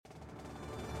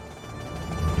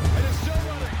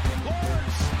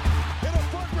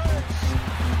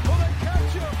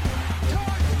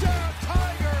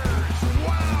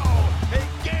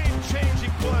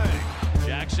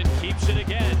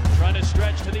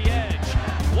the edge.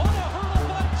 What a hurdle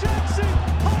by Jackson.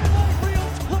 Highlight reel.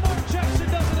 Lamar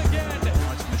Jackson does it again.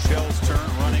 It's Michelle's turn,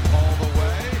 running all the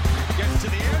way. Gets to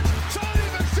the edge. Sonny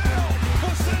Michel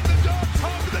will send the Dogs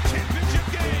home to the championship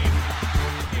game.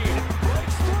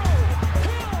 Breaks through.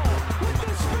 Hill with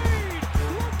the speed.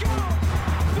 Look out.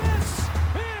 This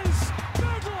is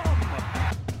Bedlam.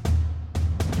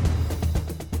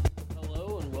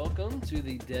 Hello and welcome to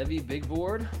the Devi Big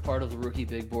Board, part of the Rookie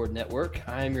Big Board Network.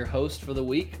 I am your host for the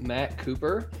week, Matt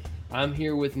Cooper. I'm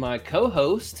here with my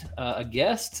co-host, a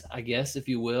guest, I guess, if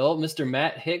you will, Mr.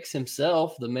 Matt Hicks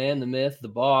himself, the man, the myth, the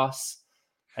boss.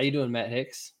 How you doing, Matt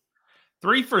Hicks?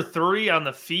 3 for 3 on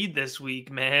the feed this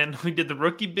week, man. We did the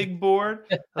rookie big board.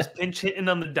 I was pinch hitting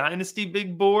on the dynasty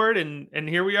big board, and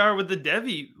here we are with the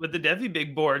Devi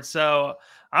big board. So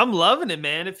I'm loving it,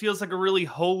 man. It feels like a really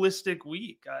holistic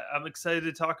week. I'm excited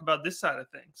to talk about this side of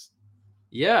things.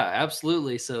 Yeah,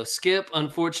 absolutely. So Skip,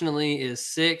 unfortunately, is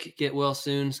sick. Get well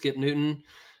soon, Skip Newton.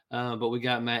 But we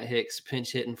got Matt Hicks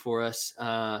pinch hitting for us.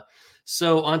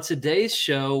 So on today's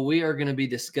show, we are going to be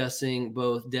discussing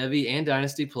both Devi and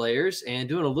Dynasty players and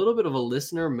doing a little bit of a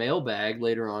listener mailbag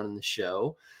later on in the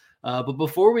show. But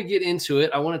before we get into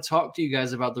it, I want to talk to you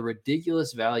guys about the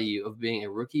ridiculous value of being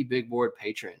a Rookie Big Board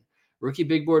patron. Rookie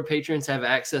Big Board patrons have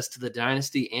access to the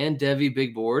Dynasty and Devi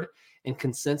Big Board and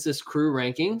consensus crew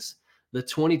rankings, the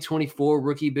 2024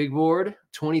 Rookie Big Board,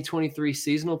 2023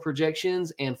 seasonal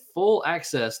projections, and full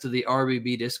access to the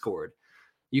RBB Discord.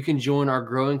 You can join our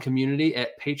growing community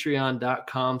at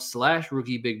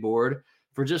patreon.com/rookiebigboard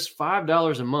for just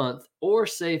 $5 a month or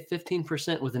save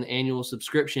 15% with an annual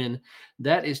subscription.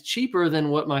 That is cheaper than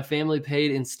what my family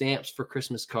paid in stamps for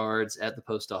Christmas cards at the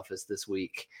post office this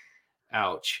week.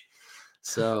 Ouch.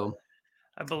 So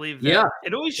I believe that. Yeah.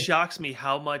 It always shocks me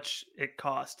how much it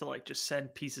costs to just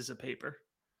send pieces of paper.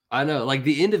 I know,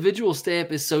 the individual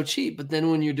stamp is so cheap, but then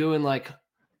when you're doing a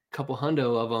couple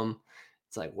hundo of them,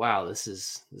 it's like, wow, this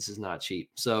is not cheap.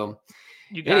 So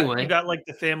You got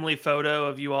the family photo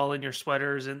of you all in your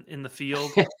sweaters in the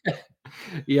field.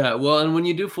 Yeah, well, and when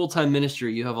you do full-time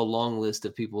ministry, you have a long list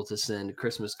of people to send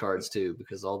Christmas cards to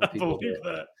because all the people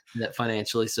that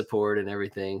financially support and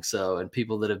everything. So, and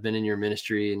people that have been in your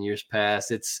ministry in years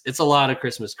past, it's a lot of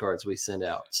Christmas cards we send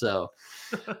out. So,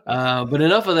 but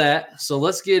enough of that. So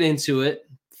let's get into it.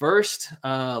 First,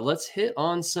 let's hit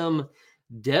on some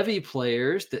Devi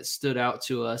players that stood out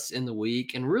to us in the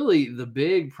week, and really the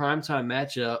big primetime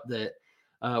matchup that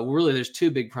there's two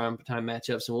big primetime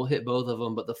matchups, and we'll hit both of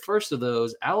them. But the first of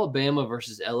those, Alabama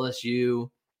versus LSU.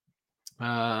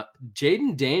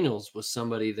 Jayden Daniels was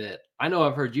somebody that I know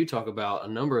I've heard you talk about a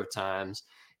number of times.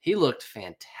 He looked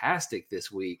fantastic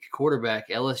this week, quarterback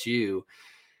LSU.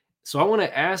 So I want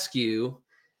to ask you,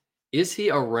 is he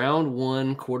a round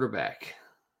one quarterback?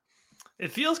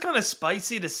 It feels kind of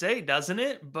spicy to say, doesn't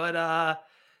it? But I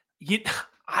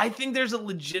think there's a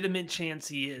legitimate chance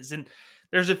he is. And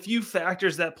there's a few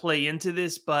factors that play into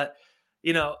this. But,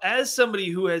 as somebody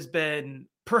who has been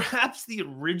perhaps the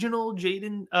original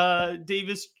Jayden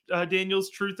Daniels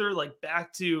truther,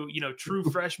 back to, true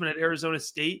freshman at Arizona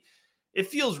State, it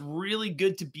feels really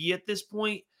good to be at this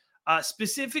point,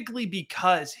 specifically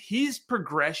because his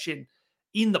progression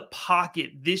in the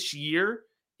pocket this year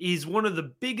is one of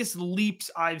the biggest leaps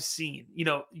I've seen.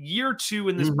 Year two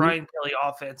in this Brian Kelly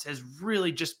offense has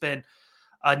really just been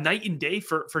a night and day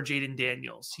for Jayden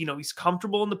Daniels. He's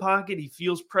comfortable in the pocket. He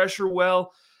feels pressure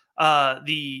well.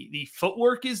 The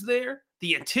footwork is there.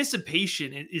 The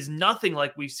anticipation is nothing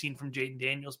like we've seen from Jayden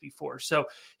Daniels before. So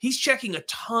he's checking a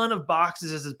ton of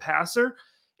boxes as a passer.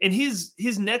 And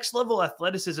his next level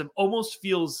athleticism almost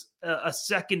feels a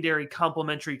secondary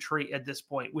complementary trait at this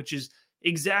point, which is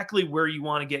exactly where you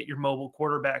want to get your mobile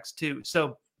quarterbacks to.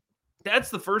 So that's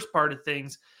the first part of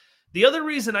things. The other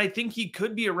reason I think he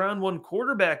could be a round one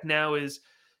quarterback now is,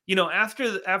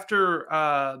 after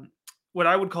what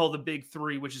I would call the big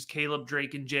three, which is Caleb,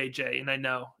 Drake, and JJ. And I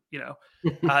know,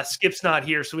 Skip's not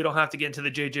here, so we don't have to get into the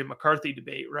JJ McCarthy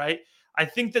debate, right? I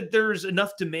think that there's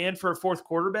enough demand for a fourth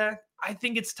quarterback. I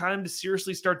think it's time to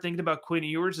seriously start thinking about Quinn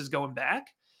Ewers as going back.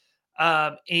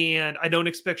 And I don't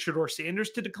expect Shedeur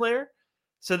Sanders to declare.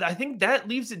 So I think that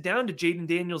leaves it down to Jayden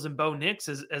Daniels and Bo Nix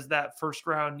as that first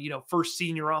round, first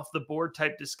senior off the board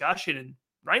type discussion. And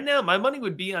right now, my money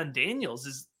would be on Daniels.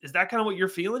 Is that kind of what you're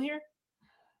feeling here?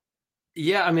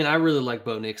 Yeah, I mean, I really like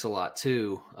Bo Nix a lot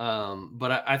too.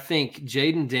 But I think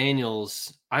Jayden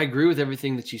Daniels, I agree with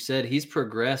everything that you said. He's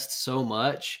progressed so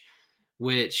much,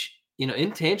 which,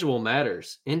 intangible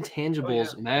matters.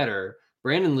 Intangibles matter.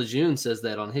 Brandon Lejeune says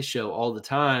that on his show all the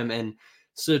time. And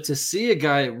so to see a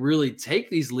guy really take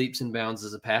these leaps and bounds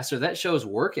as a passer, that shows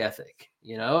work ethic.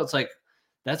 It's like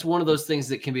that's one of those things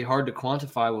that can be hard to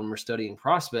quantify when we're studying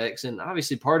prospects. And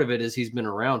obviously part of it is he's been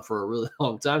around for a really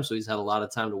long time. So he's had a lot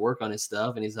of time to work on his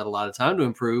stuff and he's had a lot of time to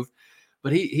improve,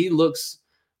 but he looks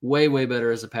way, way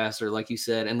better as a passer, like you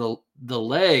said. And the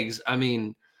legs, I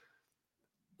mean,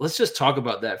 let's just talk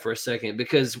about that for a second,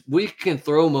 because we can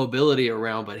throw mobility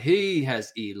around, but he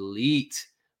has elite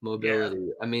mobility.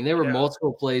 Yeah. I mean, there were Yeah.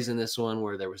 multiple plays in this one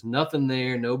where there was nothing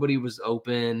there. Nobody was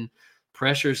open.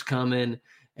 Pressure's coming.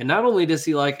 And not only does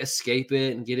he like escape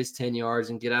it and get his 10 yards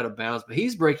and get out of bounds, but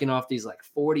he's breaking off these like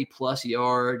 40+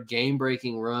 yard game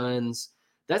breaking runs.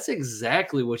 That's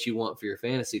exactly what you want for your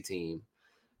fantasy team.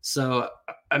 So,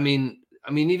 I mean,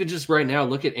 even just right now,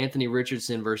 look at Anthony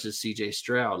Richardson versus CJ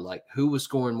Stroud. Like, who was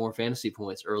scoring more fantasy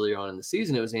points earlier on in the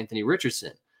season? It was Anthony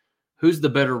Richardson. Who's the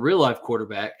better real life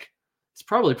quarterback? It's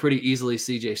probably pretty easily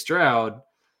CJ Stroud.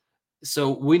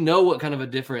 So we know what kind of a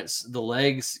difference the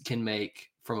legs can make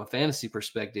from a fantasy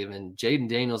perspective, and Jayden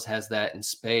Daniels has that in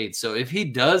spades. So if he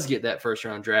does get that first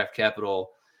round draft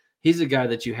capital, he's a guy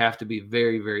that you have to be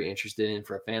very, very interested in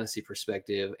for a fantasy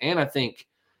perspective. And I think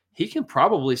he can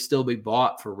probably still be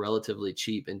bought for relatively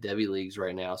cheap in Devy leagues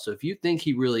right now. So if you think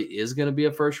he really is going to be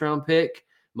a first round pick,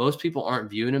 most people aren't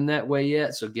viewing him that way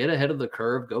yet. So get ahead of the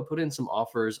curve. Go put in some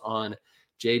offers on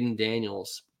Jayden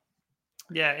Daniels.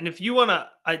 Yeah, and if you want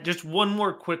to, just one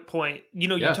more quick point. You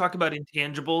talk about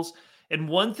intangibles, and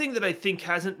one thing that I think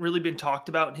hasn't really been talked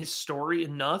about in his story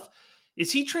enough is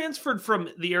he transferred from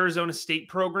the Arizona State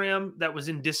program that was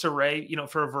in disarray,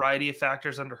 for a variety of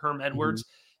factors under Herm Edwards.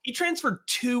 He transferred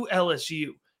to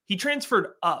LSU. He transferred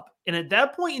up, and at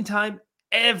that point in time,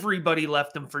 everybody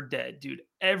left him for dead, dude.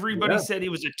 Everybody said it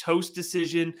was a toast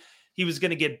decision. He was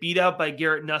going to get beat out by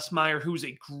Garrett Nussmeier, who's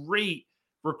a great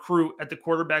recruit at the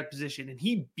quarterback position, and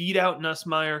he beat out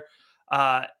Nussmeier.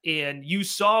 And you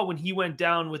saw when he went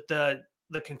down with the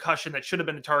concussion that should have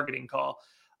been a targeting call,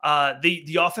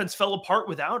 the offense fell apart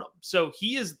without him. So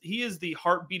he is the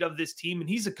heartbeat of this team, and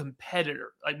he's a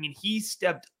competitor. I mean, he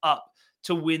stepped up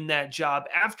to win that job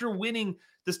after winning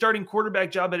the starting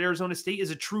quarterback job at Arizona State as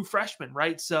a true freshman,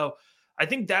 right? So I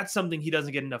think that's something he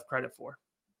doesn't get enough credit for.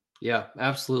 Yeah,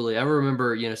 absolutely. I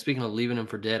remember, speaking of leaving him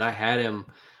for dead, I had him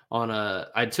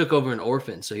I took over an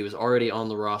orphan, so he was already on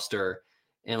the roster,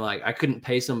 and like I couldn't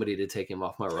pay somebody to take him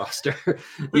off my roster,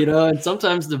 and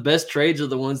sometimes the best trades are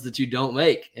the ones that you don't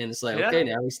make. And it's like, okay,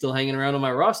 now he's still hanging around on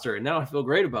my roster, and now I feel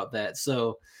great about that.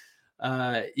 So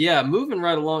moving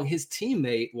right along, his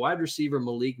teammate, wide receiver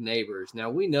Malik Neighbors. Now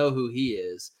we know who he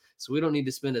is, so we don't need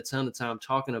to spend a ton of time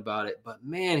talking about it, but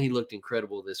man, he looked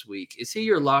incredible this week. Is he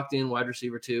your locked in wide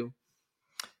receiver too?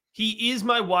 He is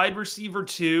my wide receiver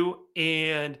too,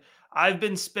 and I've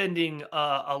been spending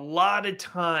a lot of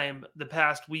time the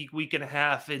past week and a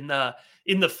half in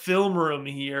the film room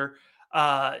here,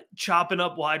 chopping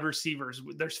up wide receivers.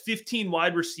 There's 15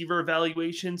 wide receiver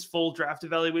evaluations, full draft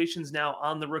evaluations now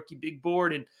on the rookie big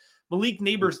board, and Malik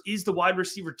Neighbors is the wide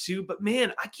receiver too. But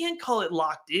man, I can't call it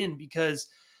locked in because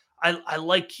I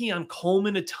like Keon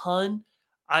Coleman a ton.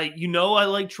 I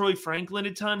like Troy Franklin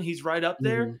a ton. He's right up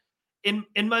there. Mm-hmm.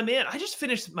 And my man, I just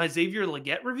finished my Xavier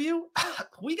Legette review.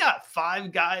 We got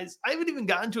 5 guys. I haven't even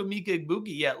gotten to Emeka Egbuka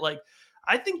yet. Like,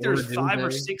 I think there's 5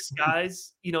 or 6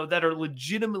 guys, that are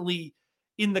legitimately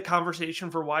in the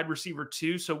conversation for wide receiver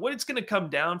too. So what it's going to come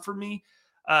down for me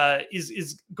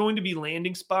is going to be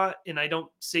landing spot. And I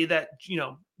don't say that,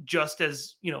 just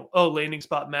as, landing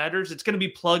spot matters. It's going to be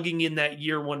plugging in that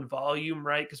year 1 volume,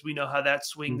 right? Because we know how that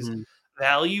swings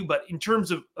value. But in terms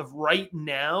of right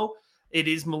now, it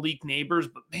is Malik Neighbors,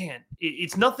 but man,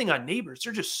 it's nothing on Neighbors.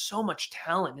 There's just so much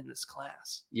talent in this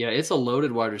class. Yeah, it's a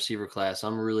loaded wide receiver class.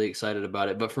 I'm really excited about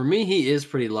it. But for me, he is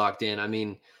pretty locked in. I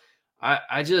mean, I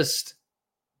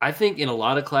think in a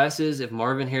lot of classes, if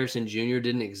Marvin Harrison Jr.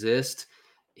 didn't exist,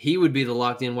 he would be the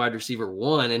locked in wide receiver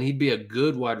 1, and he'd be a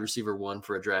good wide receiver 1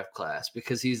 for a draft class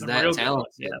because he's that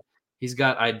talented. Yeah. He's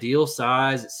got ideal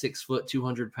size at 6 foot,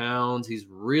 200 pounds. He's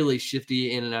really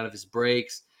shifty in and out of his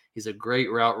breaks. He's a great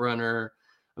route runner.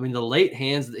 I mean, the late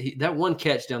hands, that one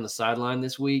catch down the sideline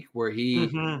this week where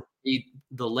the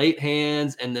late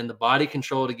hands and then the body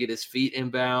control to get his feet in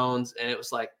bounds. And it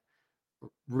was like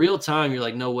real time. You're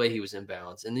like, no way he was in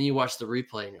bounds. And then you watch the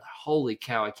replay and you're like, holy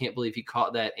cow, I can't believe he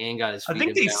caught that and got his feet in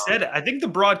bounds. I think they said it. I think the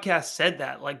broadcast said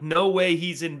that, like, no way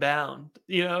he's in bound,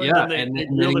 Yeah. And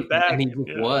then he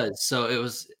was. So it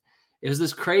was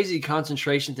this crazy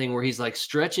concentration thing where he's like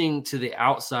stretching to the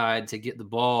outside to get the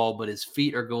ball, but his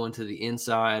feet are going to the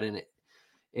inside. And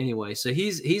anyway, so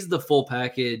he's the full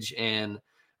package, and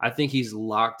I think he's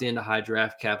locked into high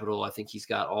draft capital. I think he's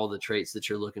got all the traits that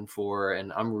you're looking for,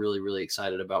 and I'm really, really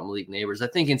excited about Malik Neighbors. I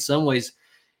think in some ways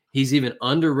He's even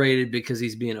underrated because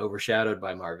he's being overshadowed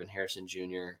by Marvin Harrison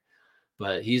Jr.,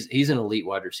 but he's an elite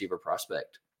wide receiver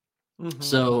prospect. Mm-hmm.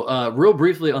 So real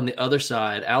briefly on the other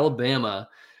side, Alabama,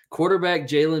 quarterback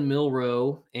Jalen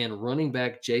Milroe and running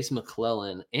back Jace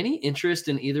McClellan. Any interest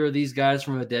in either of these guys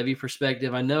from a Devy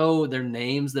perspective? I know they're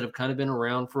names that have kind of been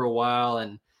around for a while,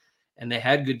 and they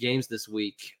had good games this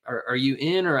week. Are you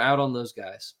in or out on those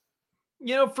guys?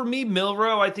 For me,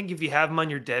 Milroe, I think if you have him on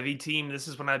your Devy team, this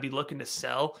is when I'd be looking to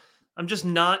sell. I'm just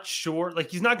not sure. Like,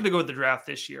 he's not going to go with the draft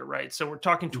this year, right? So we're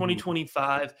talking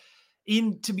 2025.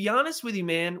 To be honest with you,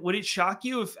 man, would it shock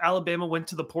you if Alabama went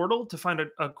to the portal to find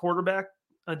a quarterback,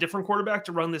 a different quarterback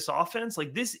to run this offense?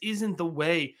 Like, this isn't the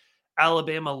way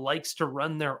Alabama likes to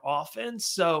run their offense.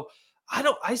 So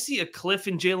I see a cliff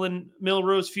in Jalen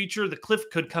Milroe's future. The cliff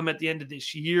could come at the end of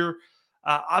this year.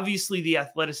 Obviously, the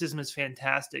athleticism is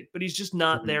fantastic, but he's just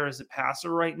not there as a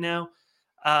passer right now.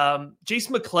 Jace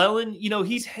McClellan,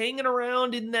 he's hanging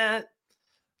around in that,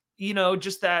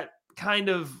 just that kind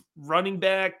of running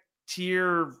back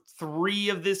tier 3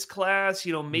 of this class.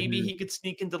 Maybe he could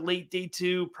sneak into late day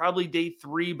 2, probably day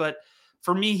 3. But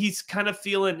for me, he's kind of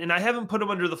feeling, and I haven't put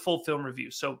him under the full film review.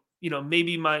 So,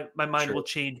 maybe my mind will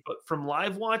change. But from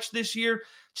live watch this year,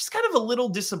 just kind of a little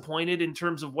disappointed in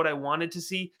terms of what I wanted to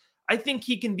see. I think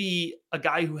he can be a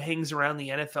guy who hangs around the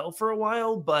NFL for a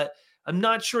while, but I'm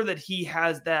not sure that he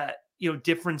has that,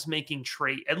 difference-making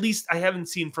trait. At least I haven't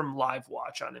seen from live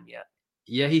watch on him yet.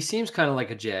 Yeah, he seems kind of like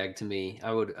a Jag to me.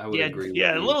 I would agree with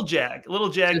yeah, you. a little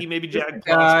jaggy, maybe Just Jag a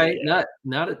plus. guy, Yeah.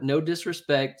 no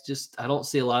disrespect. Just I don't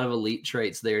see a lot of elite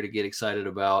traits there to get excited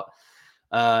about.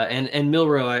 And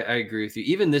Milroe, I agree with you.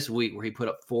 Even this week where he put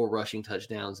up 4 rushing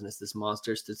touchdowns and it's this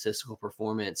monster statistical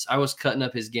performance. I was cutting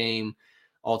up his game,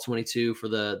 all 22 for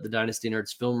the Dynasty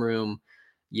Nerds film room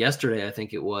yesterday, I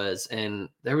think it was. And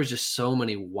there was just so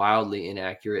many wildly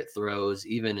inaccurate throws,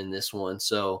 even in this one.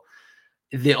 So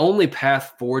the only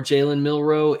path for Jalen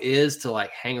Milroe is to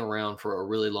like hang around for a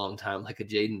really long time, like a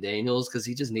Jayden Daniels, because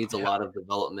he just needs a lot of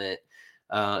development.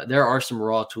 There are some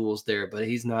raw tools there, but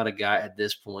he's not a guy at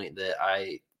this point that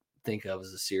I think of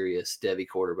as a serious Devy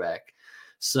quarterback.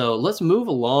 So let's move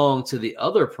along to the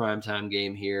other primetime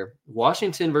game here.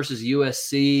 Washington versus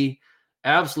USC,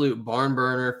 absolute barn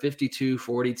burner,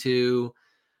 52-42,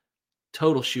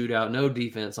 total shootout, no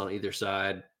defense on either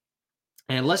side.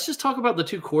 And let's just talk about the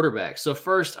two quarterbacks. So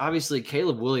first, obviously,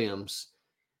 Caleb Williams.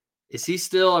 Is he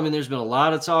still? I mean, there's been a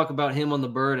lot of talk about him on the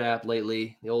Bird app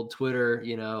lately, the old Twitter,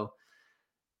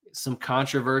 some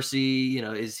controversy.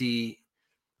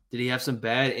 Did he have some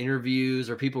bad interviews?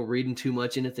 Are people reading too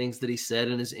much into things that he said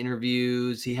in his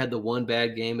interviews? He had the one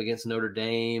bad game against Notre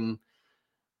Dame.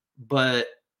 But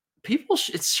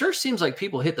it sure seems like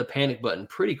people hit the panic button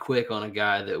pretty quick on a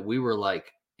guy that we were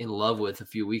like in love with a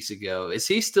few weeks ago. Is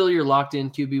he still your locked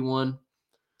in QB1?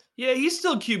 Yeah, he's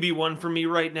still QB1 for me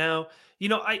right now.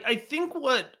 I think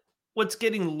what's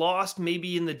getting lost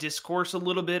maybe in the discourse a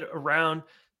little bit around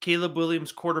Caleb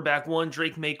Williams quarterback 1,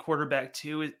 Drake May quarterback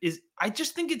 2 is I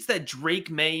just think it's that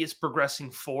Drake May is progressing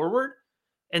forward.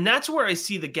 And that's where I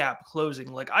see the gap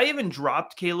closing. Like, I haven't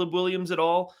dropped Caleb Williams at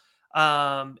all.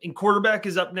 And quarterback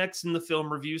is up next in the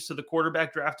film review. So the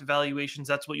quarterback draft evaluations,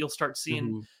 that's what you'll start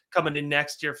seeing coming in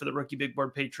next year for the Rookie Big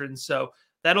Board patrons. So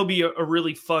that'll be a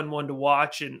really fun one to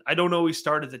watch. And I don't always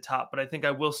start at the top, but I think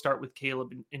I will start with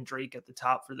Caleb and Drake at the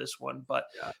top for this one. But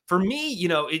for me,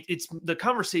 it's the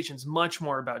conversation's much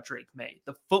more about Drake May.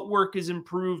 The footwork is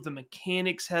improved. The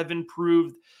mechanics have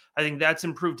improved. I think that's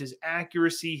improved his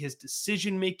accuracy. His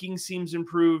decision-making seems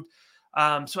improved.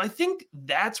 So I think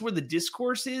that's where the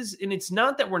discourse is. And it's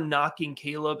not that we're knocking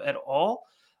Caleb at all.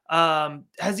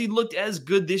 Has he looked as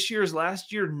good this year as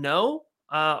last year? No.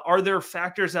 Are there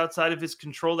factors outside of his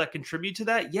control that contribute to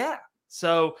that? Yeah.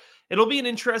 So it'll be an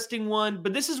interesting one,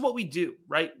 but this is what we do,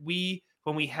 right?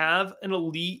 When we have an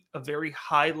elite, a very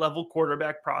high level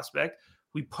quarterback prospect,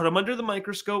 we put him under the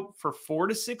microscope for 4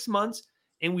 to 6 months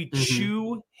and we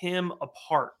chew him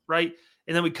apart, right?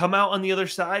 And then we come out on the other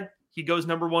side. He goes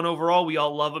number 1 overall. We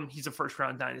all love him. He's a first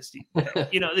round dynasty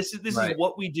pick. This is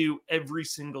what we do every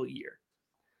single year.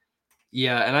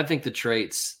 Yeah, and I think the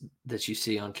traits that you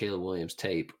see on Caleb Williams'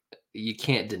 tape, you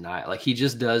can't deny it. Like, he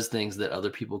just does things that other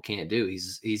people can't do.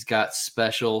 He's got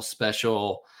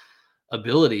special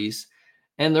abilities,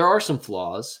 and there are some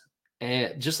flaws,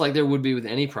 and just like there would be with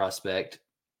any prospect.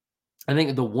 I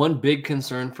think the one big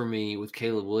concern for me with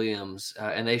Caleb Williams,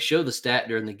 and they show the stat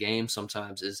during the game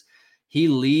sometimes, is he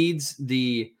leads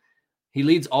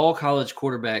all college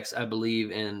quarterbacks, I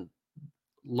believe, in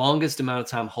longest amount of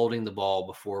time holding the ball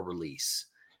before release.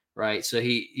 right? So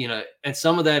and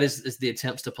some of that is the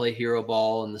attempts to play hero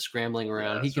ball and the scrambling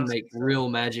around. Yeah, He that's what can I was make gonna say. real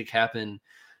magic happen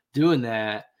doing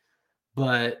that,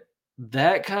 but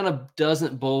that kind of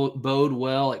doesn't bode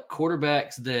well. Like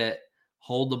quarterbacks that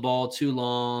hold the ball too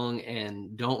long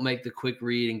and don't make the quick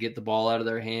read and get the ball out of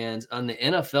their hands on the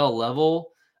NFL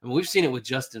level. I mean, we've seen it with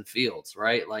Justin Fields,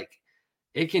 right? Like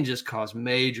it can just cause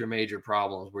major, major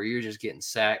problems where you're just getting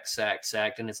sacked.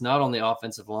 And it's not on the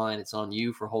offensive line. It's on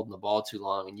you for holding the ball too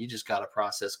long. And you just got to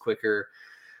process quicker.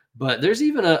 But there's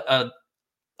even a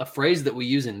phrase that we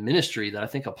use in ministry that I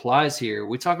think applies here.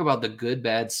 We talk about the good,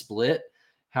 bad split,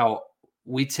 how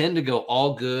we tend to go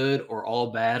all good or all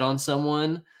bad on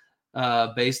someone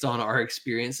based on our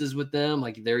experiences with them.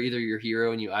 Like they're either your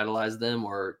hero and you idolize them,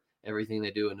 or everything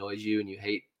they do annoys you and you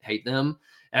hate them.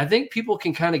 And I think people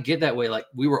can kind of get that way. Like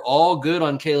we were all good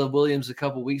on Caleb Williams a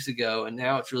couple weeks ago, and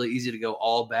now it's really easy to go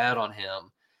all bad on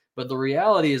him. But the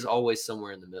reality is always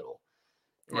somewhere in the middle.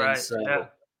 And Right. Yeah. so,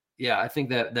 yeah, I think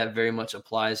that very much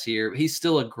applies here. He's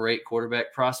still a great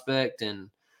quarterback prospect, and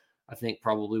I think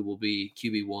probably will be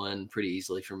QB1 pretty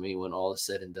easily for me when all is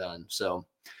said and done. So,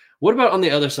 what about on the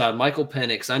other side, Michael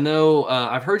Penix? I know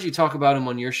I've heard you talk about him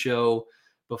on your show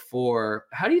before.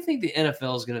 How do you think the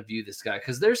NFL is going to view this guy?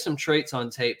 Because there's some traits on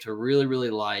tape to really,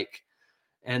 really like,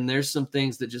 and there's some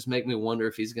things that just make me wonder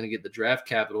if he's going to get the draft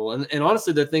capital. And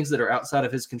honestly, there are things that are outside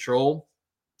of his control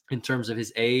in terms of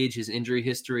his age, his injury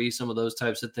history, some of those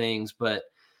types of things. But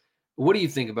what do you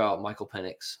think about Michael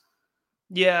Penix?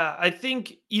 Yeah, I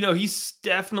think, he's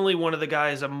definitely one of the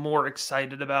guys I'm more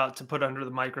excited about to put under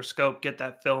the microscope, get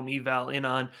that film eval in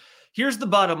on. Here's the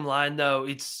bottom line, though.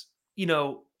 It's,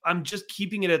 I'm just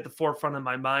keeping it at the forefront of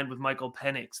my mind with Michael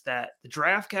Penix that the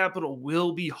draft capital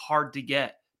will be hard to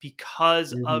get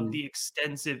because of Mm-hmm. the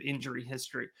extensive injury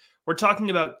history. We're talking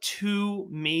about 2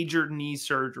 major knee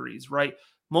surgeries, right?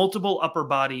 Multiple upper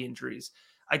body injuries.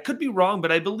 I could be wrong,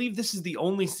 but I believe this is the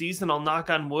only season, I'll knock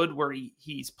on wood, where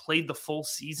he's played the full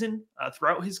season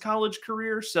throughout his college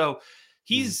career. So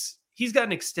he's got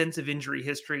an extensive injury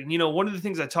history. And one of the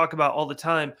things I talk about all the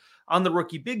time on the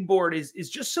rookie big board is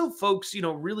just so folks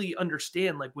really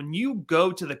understand, like when you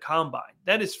go to the combine,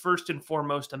 that is first and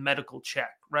foremost a medical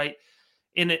check, right?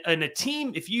 In a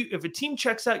team, if a team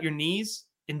checks out your knees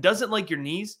and doesn't like your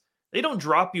knees, they don't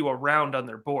drop you around on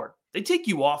their board. They take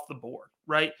you off the board,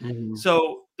 right? Mm-hmm.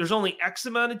 So there's only X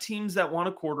amount of teams that want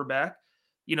a quarterback.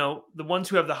 The ones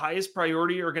who have the highest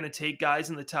priority are going to take guys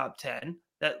in the top 10.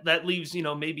 That leaves,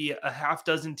 maybe a half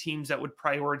dozen teams that would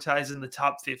prioritize in the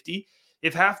top 50.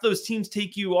 If half those teams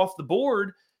take you off the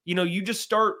board, you just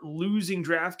start losing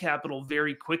draft capital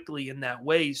very quickly in that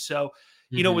way. So,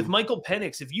 with Michael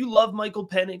Penix, if you love Michael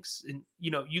Penix and,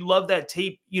 you love that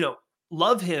tape,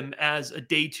 love him as a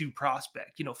day 2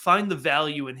 prospect, find the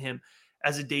value in him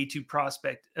as a day 2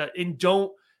 prospect and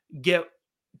don't get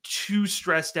too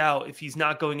stressed out if he's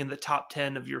not going in the top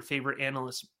 10 of your favorite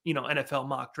analysts, NFL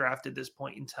mock draft at this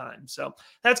point in time. So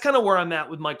that's kind of where I'm at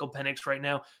with Michael Penix right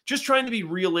now. Just trying to be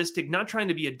realistic, not trying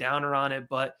to be a downer on it,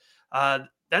 but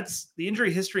that's the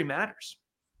injury history matters.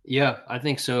 Yeah, I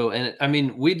think so. And I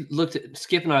mean,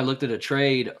 Skip and I looked at a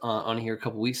trade on here a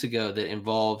couple weeks ago that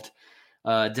involved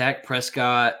Dak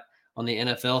Prescott on the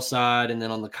NFL side. And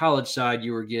then on the college side,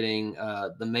 you were getting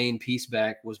the main piece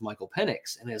back was Michael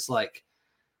Penix. And it's like,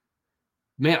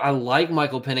 man, I like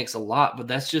Michael Penix a lot, but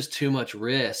that's just too much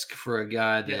risk for a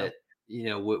guy that,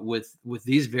 with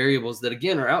these variables that,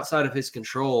 again, are outside of his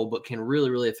control, but can really,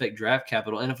 really affect draft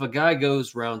capital. And if a guy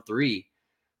goes round 3,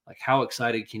 like how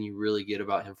excited can you really get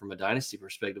about him from a dynasty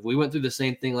perspective? We went through the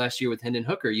same thing last year with Hendon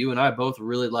Hooker. You and I both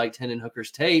really liked Hendon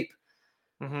Hooker's tape,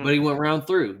 but he went round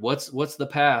through. What's the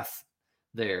path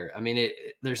there? I mean,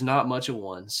 there's not much of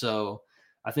one. So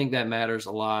I think that matters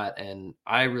a lot. And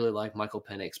I really like Michael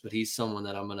Penix, but he's someone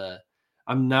that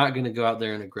I'm not going to go out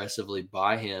there and aggressively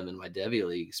buy him in my Devy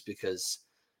leagues because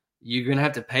you're going to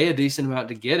have to pay a decent amount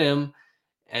to get him.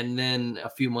 And then a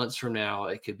few months from now,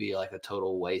 it could be like a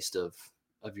total waste of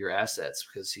your assets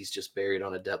because he's just buried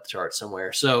on a depth chart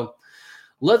somewhere. So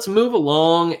let's move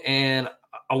along. And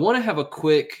I want to have a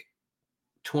quick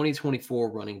 2024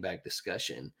 running back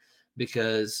discussion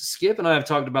because Skip and I have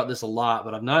talked about this a lot,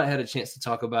 but I've not had a chance to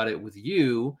talk about it with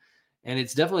you. And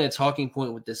it's definitely a talking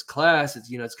point with this class.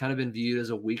 It's kind of been viewed as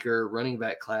a weaker running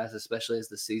back class, especially as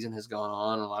the season has gone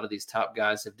on. A lot of these top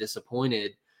guys have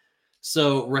disappointed.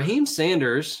 So Raheem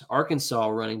Sanders, Arkansas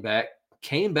running back,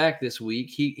 came back this week.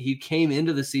 He came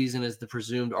into the season as the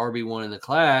presumed RB1 in the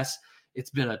class.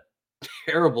 It's been a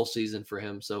terrible season for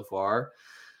him so far.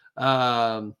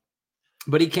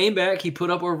 But he came back. He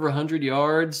put up over 100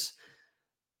 yards.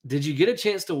 Did you get a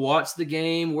chance to watch the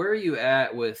game? Where are you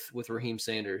at with Raheem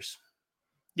Sanders?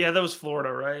 Yeah, that was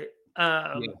Florida, right?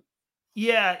 Yeah.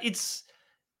 Yeah, it's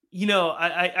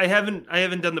I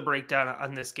haven't done the breakdown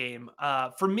on this game.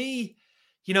 For me,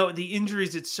 the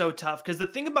injuries, it's so tough because the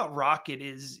thing about Rocket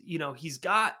is, he's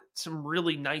got some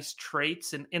really nice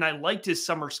traits, and I liked his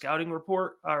summer scouting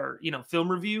report or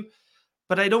film review,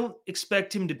 but I don't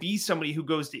expect him to be somebody who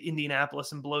goes to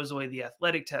Indianapolis and blows away the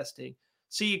athletic testing.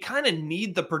 So you kind of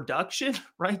need the production,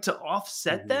 right, to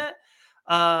offset Mhm.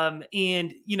 that.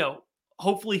 And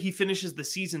hopefully he finishes the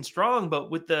season strong. But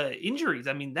with the injuries,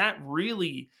 I mean, that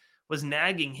really was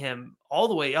nagging him all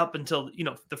the way up until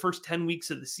the first 10 weeks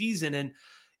of the season. And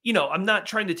I'm not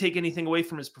trying to take anything away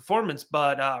from his performance,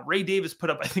 but Ray Davis put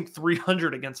up, I think,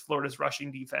 300 against Florida's rushing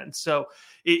defense. So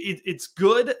it's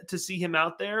good to see him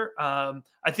out there.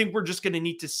 I think we're just going to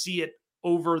need to see it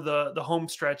over the home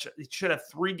stretch. It should have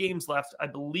 3 games left, I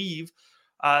believe.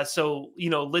 So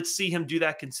let's see him do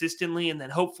that consistently, and then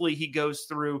hopefully he goes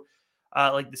through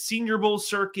like the Senior Bowl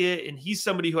circuit, and he's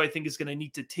somebody who I think is going to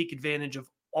need to take advantage of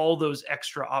all those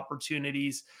extra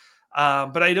opportunities.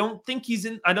 But I don't think he's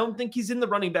in the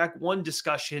running back one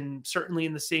discussion, certainly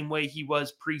in the same way he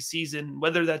was preseason,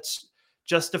 whether that's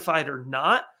justified or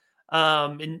not.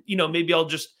 And maybe I'll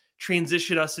just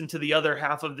transition us into the other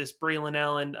half of this Braylon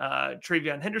Allen,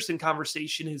 Travion Henderson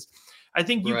conversation. Is I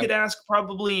think you Right. could ask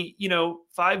probably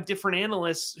 5 different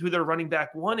analysts who their running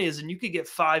back one is, and you could get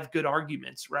 5 good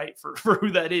arguments, right, for who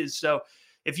that is. So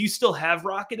if you still have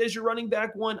Rocket as your running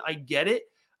back one, I get it.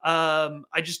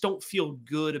 I just don't feel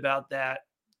good about that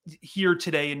here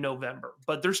today in November,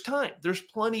 but there's time. There's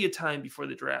plenty of time before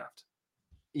the draft.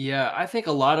 Yeah, I think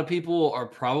a lot of people are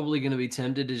probably going to be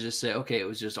tempted to just say, okay, it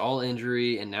was just all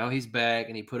injury and now he's back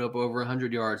and he put up over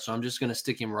 100 yards. So I'm just going to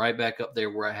stick him right back up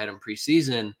there where I had him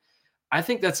preseason. I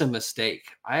think that's a mistake.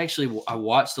 I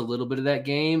watched a little bit of that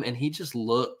game and he didn't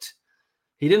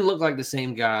look like the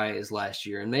same guy as last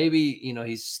year. And maybe,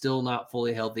 he's still not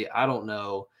fully healthy. I don't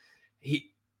know.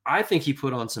 I think he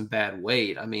put on some bad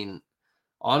weight. I mean,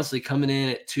 honestly, coming in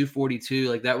at 242,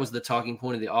 like that was the talking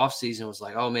point of the offseason, was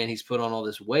like, oh man, he's put on all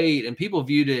this weight. And people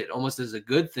viewed it almost as a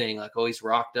good thing, like, oh, he's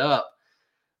rocked up.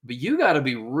 But you got to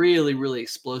be really, really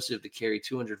explosive to carry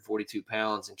 242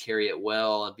 pounds and carry it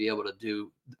well and be able to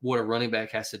do what a running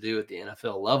back has to do at the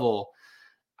NFL level.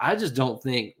 I just don't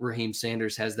think Raheem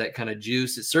Sanders has that kind of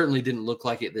juice. It certainly didn't look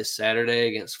like it this Saturday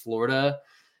against Florida.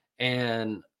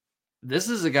 And this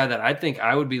is a guy that I think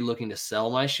I would be looking to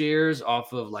sell my shares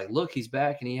off of, like, look, he's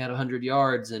back and he had 100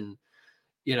 yards. And,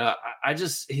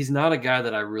 he's not a guy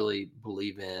that I really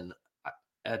believe in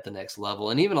at the next level.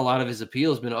 And even a lot of his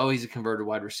appeal has been, oh, he's a converted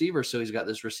wide receiver, so he's got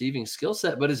this receiving skill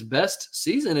set. But his best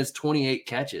season is 28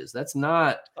 catches. That's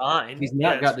not – Fine. he's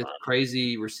not got this fine.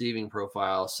 crazy receiving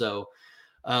profile. So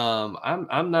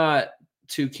I'm not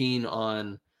too keen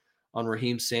on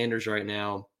Raheem Sanders right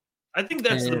now. I think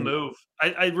that's the move.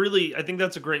 I think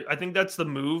that's I think that's the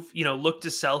move, look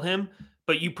to sell him,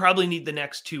 but you probably need the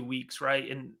next 2 weeks, right?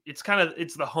 And it's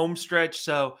the home stretch.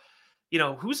 So,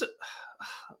 who's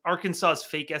Arkansas's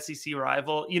fake SEC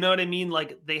rival? You know what I mean?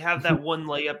 Like, they have that one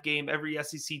layup game. Every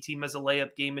SEC team has a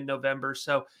layup game in November.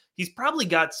 So he's probably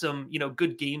got some,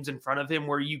 good games in front of him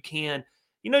where you can,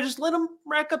 just let him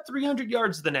rack up 300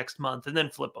 yards the next month and then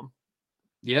flip him.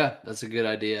 Yeah, that's a good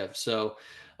idea. So,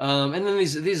 and then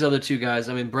these other 2 guys,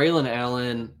 I mean, Braylon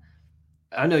Allen,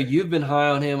 I know you've been high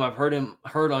on him. I've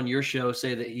heard on your show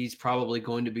say that he's probably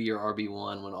going to be your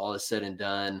RB1 when all is said and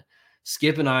done.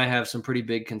 Skip and I have some pretty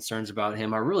big concerns about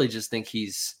him. I really just think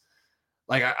he's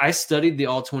like, I studied the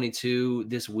All 22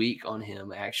 this week on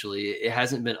him. Actually, it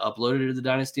hasn't been uploaded to the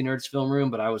Dynasty Nerds film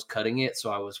room, but I was cutting it. So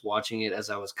I was watching it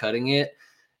as I was cutting it.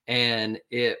 And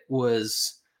there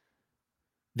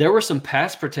were some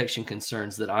pass protection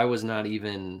concerns that I was not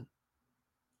even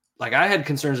like, I had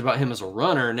concerns about him as a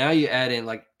runner. Now you add in,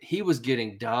 like, he was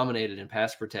getting dominated in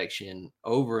pass protection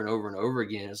over and over and over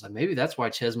again. It's like, maybe that's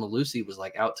why Ches Malusi was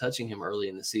like out touching him early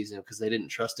in the season, because they didn't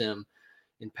trust him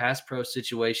in pass pro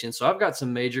situations. So I've got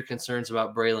some major concerns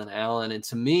about Braylon Allen. And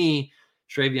to me,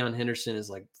 Travion Henderson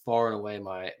is like far and away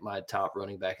my top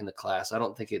running back in the class. I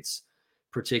don't think it's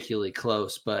particularly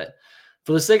close, but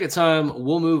for the sake of time,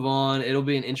 we'll move on. It'll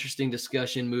be an interesting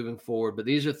discussion moving forward. But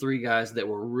these are 3 guys that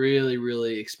were really,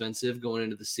 really expensive going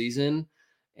into the season,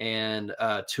 and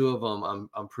 2 of them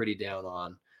I'm pretty down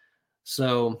on.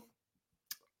 So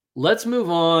let's move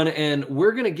on, and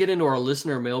we're going to get into our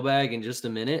listener mailbag in just a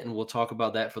minute, and we'll talk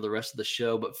about that for the rest of the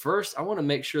show. But first, I want to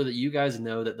make sure that you guys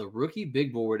know that the Rookie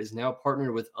Big Board is now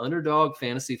partnered with Underdog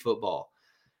Fantasy Football.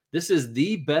 This is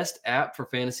the best app for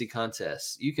fantasy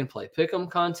contests. You can play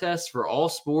pick'em contests for all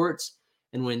sports,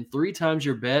 and win 3 times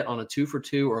your bet on a 2 for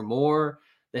 2 or more.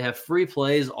 They have free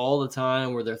plays all the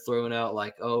time where they're throwing out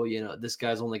like, oh, this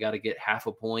guy's only got to get half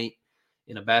a point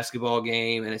in a basketball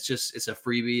game, and it's a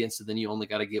freebie, and so then you only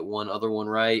got to get one other one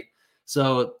right.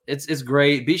 So it's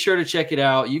great. Be sure to check it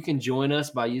out. You can join us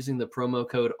by using the promo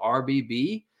code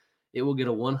RBB. It will get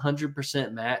a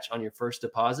 100% match on your first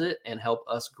deposit and help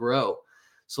us grow.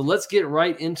 So let's get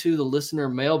right into the listener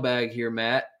mailbag here,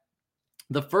 Matt.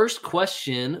 The first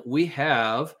question we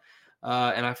have,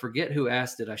 and I forget who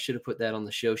asked it. I should have put that on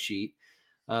the show sheet.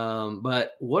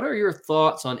 But what are your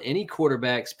thoughts on any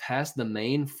quarterbacks past the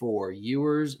main 4,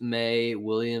 Ewers, May,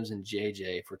 Williams, and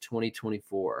JJ for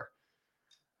 2024?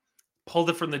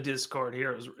 Pulled it from the Discord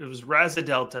here. It was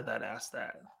Razadelta that asked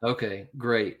that. Okay,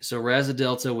 great. So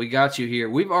Razadelta, we got you here.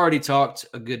 We've already talked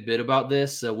a good bit about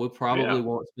this, so we probably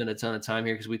won't spend a ton of time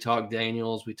here because we talked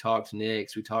Daniels, we talked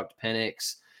Nix, we talked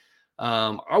Penix.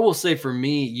 I will say for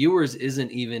me, Ewers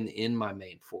isn't even in my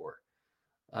main 4.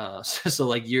 So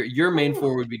like your main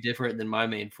 4 would be different than my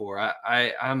main 4.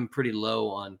 I'm pretty low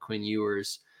on Quinn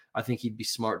Ewers. I think he'd be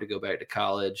smart to go back to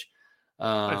college.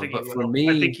 But for me,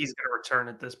 I think he's going to return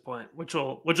at this point, which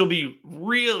will be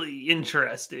really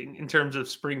interesting in terms of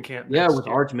spring camp. Yeah, with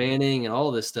Arch Manning and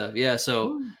all this stuff. Yeah,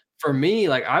 so for me,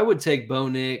 like I would take Bo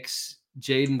Nix,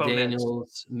 Jayden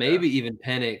Daniels, maybe even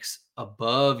Penix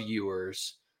above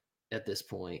Ewers at this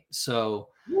point. So,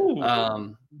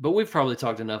 but we've probably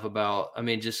talked enough about. I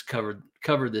mean, just covered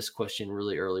this question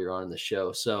really earlier on in the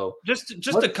show. So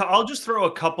I'll just throw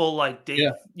a couple like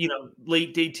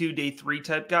late day 2, day 3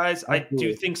 type guys. Absolutely. I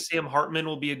do think Sam Hartman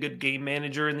will be a good game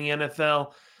manager in the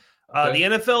NFL. The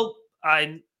NFL,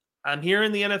 I'm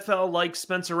hearing the NFL likes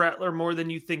Spencer Rattler more than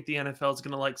you think the NFL is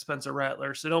going to like Spencer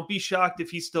Rattler. So don't be shocked if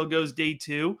he still goes day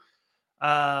 2.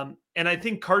 And I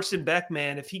think Carson Beck,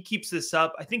 man, if he keeps this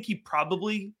up, I think he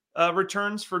probably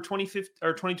returns for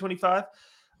 2025.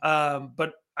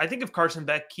 But I think if Carson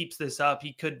Beck keeps this up,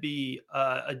 he could be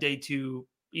a day 2,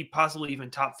 possibly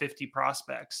even top 50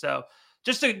 prospect. So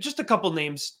just a couple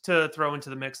names to throw into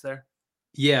the mix there.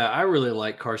 Yeah, I really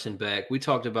like Carson Beck. We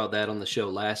talked about that on the show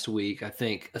last week. I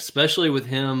think especially with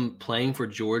him playing for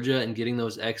Georgia and getting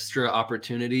those extra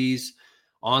opportunities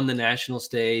on the national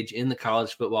stage in the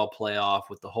college football playoff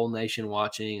with the whole nation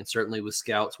watching and certainly with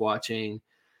scouts watching.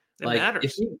 It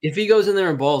matters. If he goes in there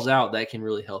and balls out, that can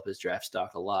really help his draft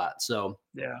stock a lot. So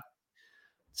yeah.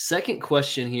 Second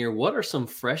question here. What are some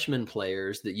freshman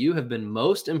players that you have been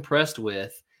most impressed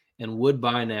with and would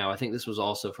buy now? I think this was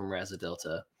also from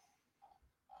Razadelta.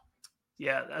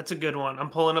 Yeah, that's a good one.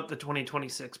 I'm pulling up the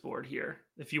 2026 board here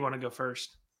if you want to go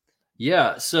first.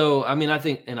 Yeah, so, I mean, I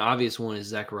think an obvious one is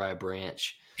Zachariah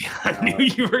Branch. I knew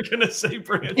you were going to say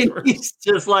Branch first. He's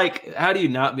just like, how do you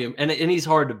not be – and he's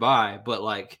hard to buy, but,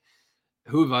 like,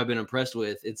 who have I been impressed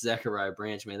with? It's Zachariah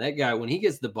Branch, man. That guy, when he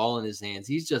gets the ball in his hands,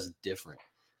 he's just different.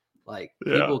 Like,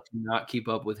 people cannot keep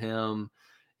up with him.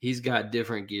 He's got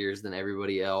different gears than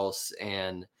everybody else,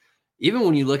 and – even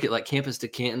when you look at like Campus to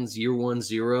Canton's year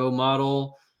 1-0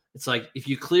 model, it's like if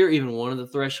you clear even one of the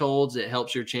thresholds, it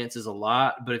helps your chances a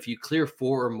lot. But if you clear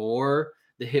 4 or more,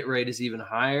 the hit rate is even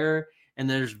higher. And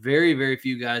there's very, very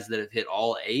few guys that have hit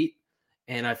all 8.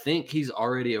 And I think he's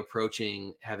already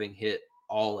approaching having hit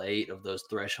all 8 of those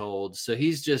thresholds. So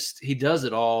he does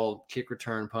it all: kick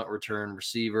return, punt return,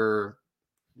 receiver,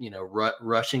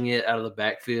 rushing it out of the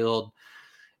backfield.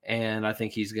 And I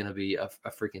think he's going to be a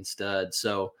freaking stud.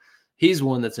 So he's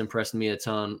one that's impressed me a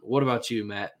ton. What about you,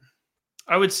 Matt?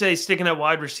 I would say sticking at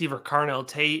wide receiver, Carnell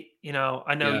Tate.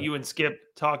 I know you and Skip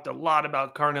talked a lot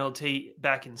about Carnell Tate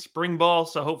back in spring ball,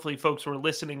 so hopefully folks were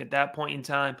listening at that point in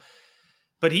time.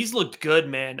 But he's looked good,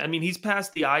 man. I mean, he's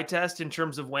passed the eye test in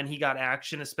terms of when he got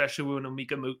action, especially when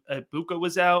Emeka Egbuka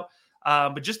was out.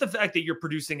 But just the fact that you're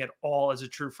producing at all as a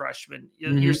true freshman,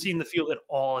 you're seeing the field at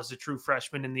all as a true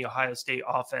freshman in the Ohio State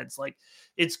offense. Like,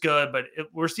 it's good, but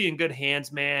we're seeing good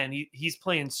hands, man. He's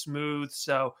playing smooth.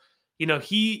 So,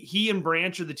 he and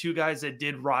Branch are the 2 guys that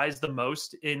did rise the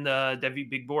most in the Devy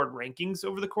Big Board rankings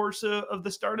over the course of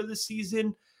the start of the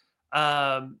season.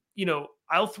 I'll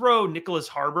throw Nicholas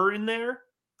Harbor in there.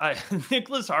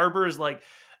 Nicholas Harbor is like,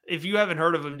 if you haven't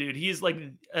heard of him, dude, he's like,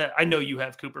 I know you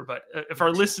have, Cooper, but if our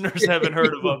listeners haven't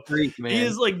heard of him, he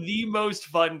is like the most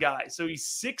fun guy. So he's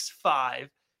 6'5".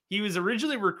 He was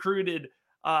originally recruited.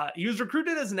 He was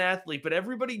recruited as an athlete, but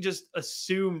everybody just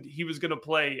assumed he was going to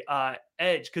play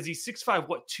edge because he's 6'5",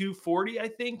 240, I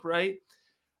think, right?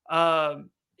 And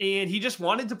he just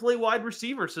wanted to play wide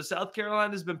receiver. So South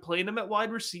Carolina has been playing him at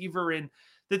wide receiver. And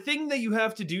the thing that you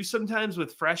have to do sometimes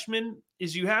with freshmen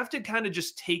is you have to kind of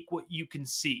just take what you can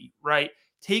see, right?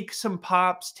 Take some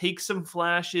pops, take some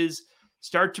flashes,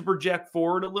 start to project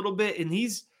forward a little bit. And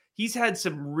he's had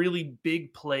some really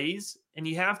big plays. And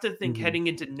you have to think Mhm. heading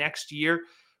into next year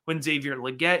when Xavier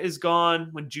Legette is gone,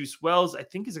 when Juice Wells, I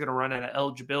think, is going to run out of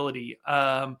eligibility.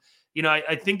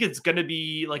 I think it's going to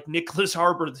be like Nicholas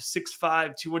Harbor, the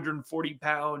 6'5",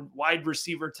 240-pound wide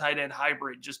receiver tight end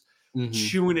hybrid, just Mhm.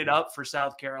 chewing it up for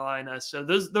South Carolina. So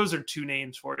those are two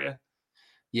names for you.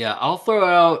 Yeah, I'll throw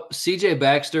out CJ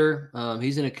Baxter.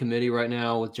 He's in a committee right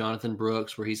now with Jonathan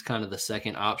Brooks, where he's kind of the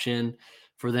second option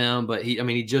for them. But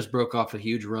he just broke off a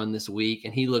huge run this week,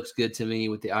 and he looks good to me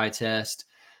with the eye test.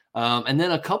 And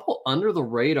then a couple under the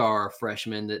radar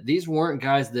freshmen that these weren't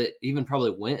guys that even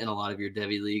probably went in a lot of your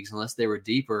Devy leagues unless they were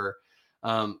deeper.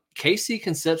 Casey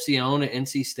Concepcion at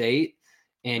NC State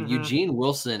and Mhm. Eugene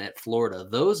Wilson at Florida.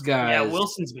 Those Yeah, guys,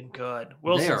 Wilson's been good. they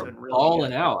Wilson's are been really balling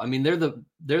good. out. I mean, they're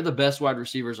the best wide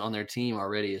receivers on their team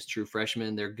already as true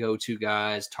freshmen. They're go-to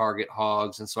guys, target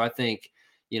hogs. And so I think,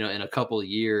 in a couple of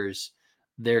years,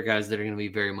 they're guys that are going to be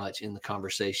very much in the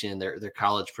conversation. Their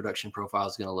college production profile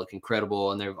is going to look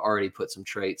incredible, and they've already put some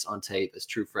traits on tape as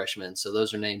true freshmen. So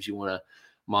those are names you want to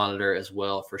monitor as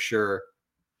well for sure.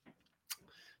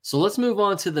 So let's move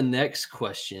on to the next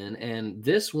question. And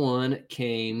this one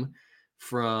came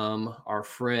from our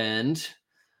friend.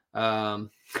 Oh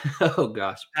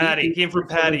gosh, Patty came from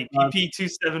Patty.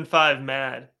 PP275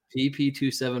 mad.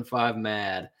 PP275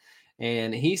 mad.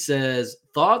 And he says,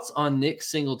 thoughts on Nick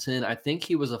Singleton. I think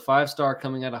he was a 5-star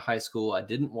coming out of high school. I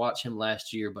didn't watch him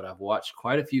last year, but I've watched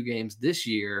quite a few games this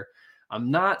year. I'm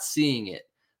not seeing it.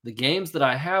 The games that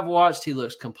I have watched, he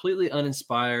looks completely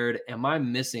uninspired. Am I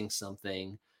missing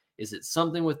something? Is it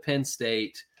something with Penn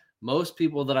State? Most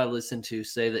people that I listen to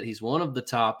say that he's one of the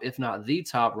top, if not the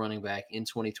top running back in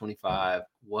 2025.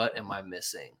 What am I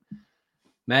missing?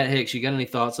 Matt Hicks, you got any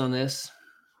thoughts on this?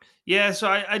 Yeah, so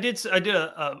I did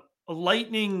a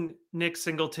lightning Nick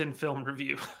Singleton film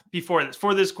review before this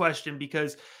for this question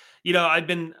because I've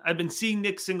been seeing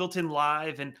Nick Singleton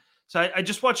live, and so I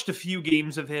just watched a few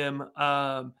games of him.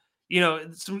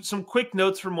 Some quick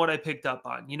notes from what I picked up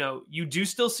on. You do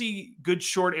still see good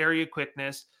short area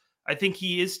quickness. I think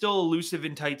he is still elusive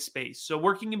in tight space. So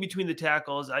working in between the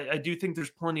tackles, I do think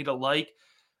there's plenty to like.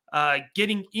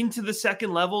 Getting into the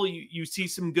second level, you see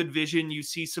some good vision, you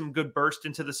see some good burst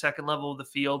into the second level of the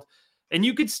field, and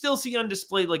you could still see on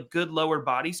display like good lower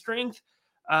body strength.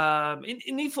 And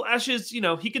he flashes,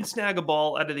 he can snag a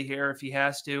ball out of the air if he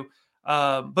has to.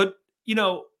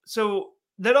 So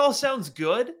that all sounds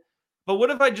good. But what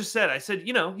if I just said,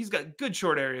 he's got good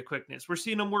short area quickness. We're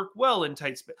seeing him work well in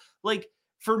tight space. Like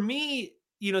for me,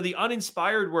 the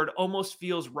uninspired word almost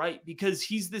feels right because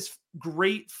he's this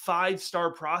great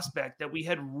 5-star prospect that we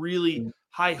had really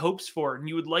high hopes for. And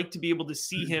you would like to be able to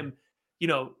see him,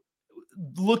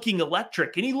 looking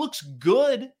electric, and he looks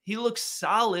good. He looks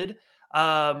solid.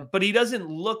 But he doesn't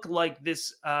look like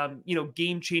this,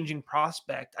 game-changing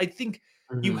prospect. I think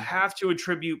you have to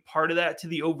attribute part of that to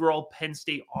the overall Penn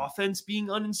State offense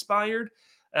being uninspired.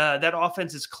 That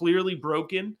offense is clearly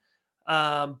broken.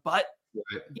 But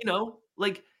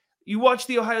like you watch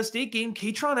the Ohio State game,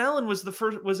 Katron Allen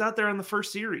was out there on the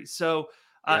first series. So,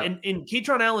 and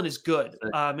Katron Allen is good.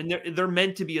 And they're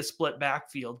meant to be a split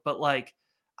backfield, but like,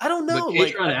 I don't know. But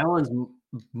Like, Katron Allen's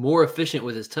more efficient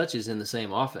with his touches in the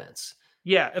same offense.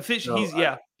 yeah, efficient. So, He's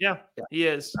he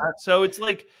is. So it's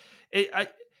like,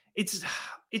 it's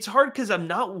hard because I'm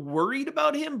not worried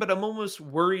about him, but I'm almost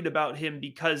worried about him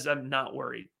because I'm not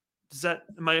worried.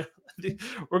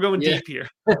 We're going deep here.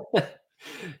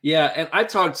 Yeah, and I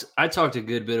talked a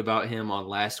good bit about him on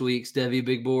last week's Devy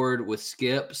Big Board with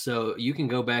Skip, so you can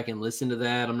go back and listen to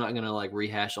that. I'm not going to like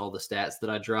rehash all the stats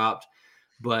that I dropped,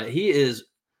 but he is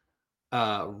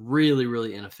really,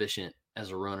 really inefficient as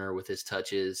a runner with his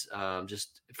touches,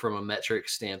 just from a metric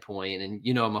standpoint.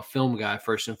 And I'm a film guy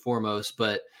first and foremost,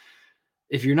 but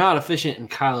if you're not efficient in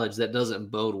college, that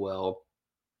doesn't bode well.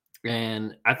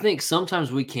 And I think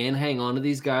sometimes we can hang on to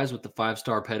these guys with the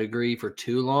 5-star pedigree for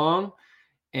too long.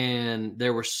 And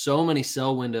there were so many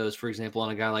sell windows, for example,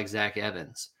 on a guy like Zach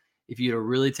Evans. If you'd have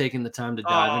really taken the time to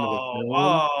dive into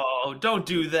the film. Don't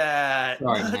do that.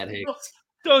 Sorry, Matt Hicks.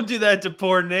 Don't do that to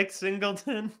poor Nick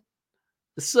Singleton.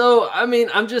 So, I mean,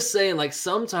 I'm just saying, like,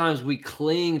 sometimes we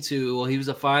cling to, well, he was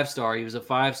a 5-star, he was a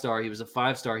 5-star, he was a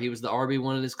 5-star, he was the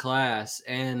RB1 in his class.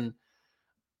 And,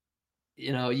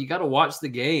 you got to watch the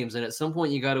games. And at some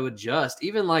point, you got to adjust.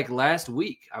 Even like last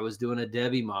week, I was doing a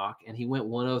Devy mock and he went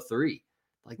 103.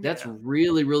 Like, that's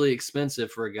really, really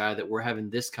expensive for a guy that we're having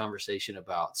this conversation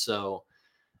about. So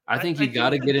I think you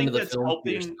got to get into the film for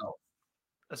yourself.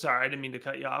 Sorry, I didn't mean to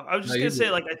cut you off. I was just going to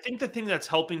say, like, I think the thing that's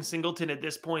helping Singleton at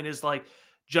this point is like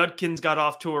Judkins got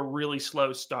off to a really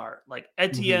slow start. Like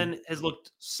Etienne has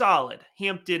looked solid.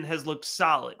 Hampton has looked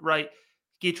solid, right?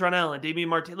 Gatron Allen, Damian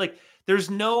Martin. Like there's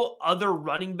no other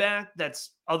running back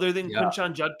that's other than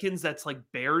Quinshon Judkins that's like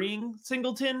burying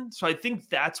Singleton. So I think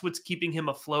that's what's keeping him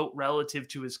afloat relative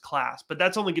to his class. But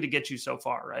that's only going to get you so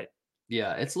far, right?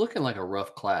 Yeah, it's looking like a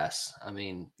rough class. I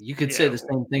mean, you could say the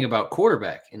same thing about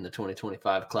quarterback in the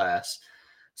 2025 class.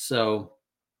 So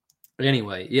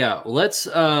anyway, yeah, let's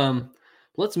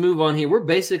move on here. We're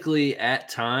basically at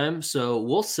time, so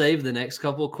we'll save the next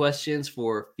couple of questions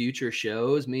for future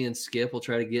shows. Me and Skip will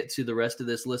try to get to the rest of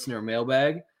this listener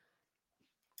mailbag.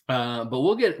 But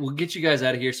we'll get you guys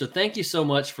out of here. So thank you so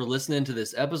much for listening to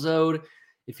this episode.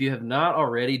 If you have not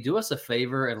already, do us a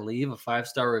favor and leave a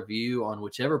 5-star review on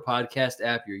whichever podcast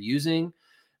app you're using.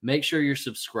 Make sure you're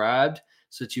subscribed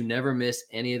so that you never miss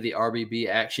any of the RBB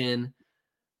action.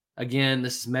 Again,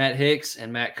 this is Matt Hicks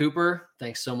and Matt Cooper.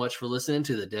 Thanks so much for listening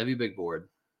to the Devy Big Board.